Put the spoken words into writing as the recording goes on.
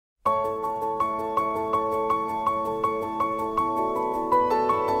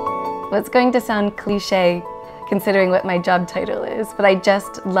Well, it's going to sound cliche considering what my job title is, but I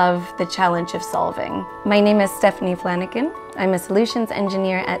just love the challenge of solving. My name is Stephanie Flanagan. I'm a solutions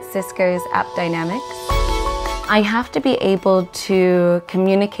engineer at Cisco's App Dynamics. I have to be able to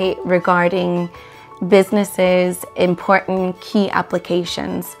communicate regarding businesses' important key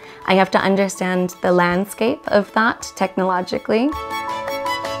applications. I have to understand the landscape of that technologically.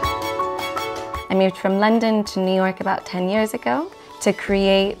 I moved from London to New York about 10 years ago to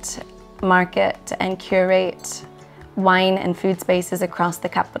create, market and curate wine and food spaces across the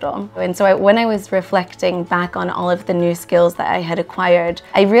capital. And so when I was reflecting back on all of the new skills that I had acquired,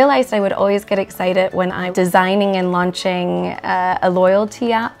 I realized I would always get excited when I'm designing and launching a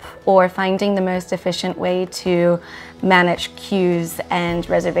loyalty app or finding the most efficient way to manage queues and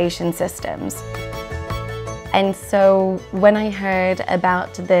reservation systems. And so when I heard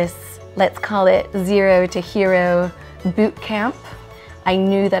about this, let's call it Zero to Hero boot camp, I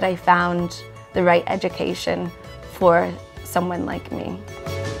knew that I found the right education for someone like me.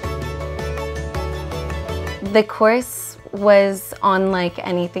 The course was unlike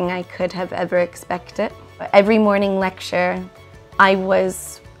anything I could have ever expected. Every morning lecture, I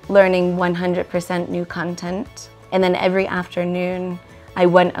was learning 100% new content. And then every afternoon, I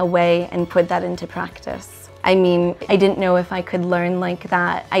went away and put that into practice. I mean, I didn't know if I could learn like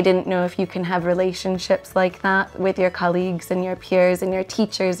that. I didn't know if you can have relationships like that with your colleagues and your peers and your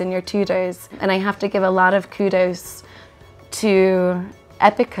teachers and your tutors. And I have to give a lot of kudos to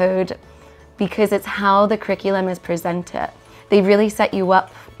EPICODE because it's how the curriculum is presented. They really set you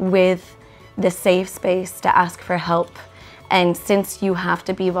up with the safe space to ask for help. And since you have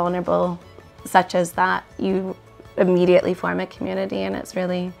to be vulnerable, such as that, you immediately form a community, and it's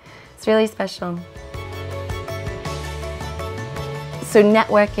really special. So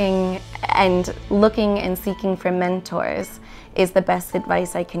networking and looking and seeking for mentors is the best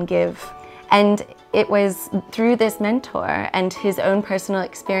advice I can give. And it was through this mentor and his own personal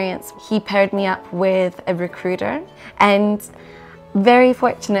experience, he paired me up with a recruiter. And very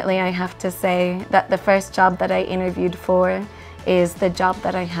fortunately, I have to say that the first job that I interviewed for is the job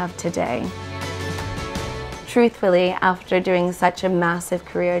that I have today. Truthfully, after doing such a massive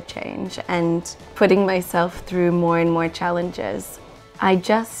career change and putting myself through more and more challenges, I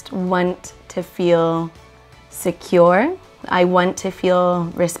just want to feel secure, I want to feel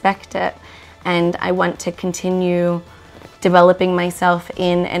respected, and I want to continue developing myself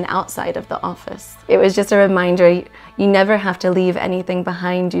in and outside of the office. It was just a reminder, you never have to leave anything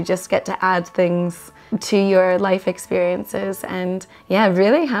behind, you just get to add things to your life experiences, and yeah,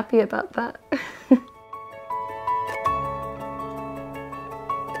 really happy about that.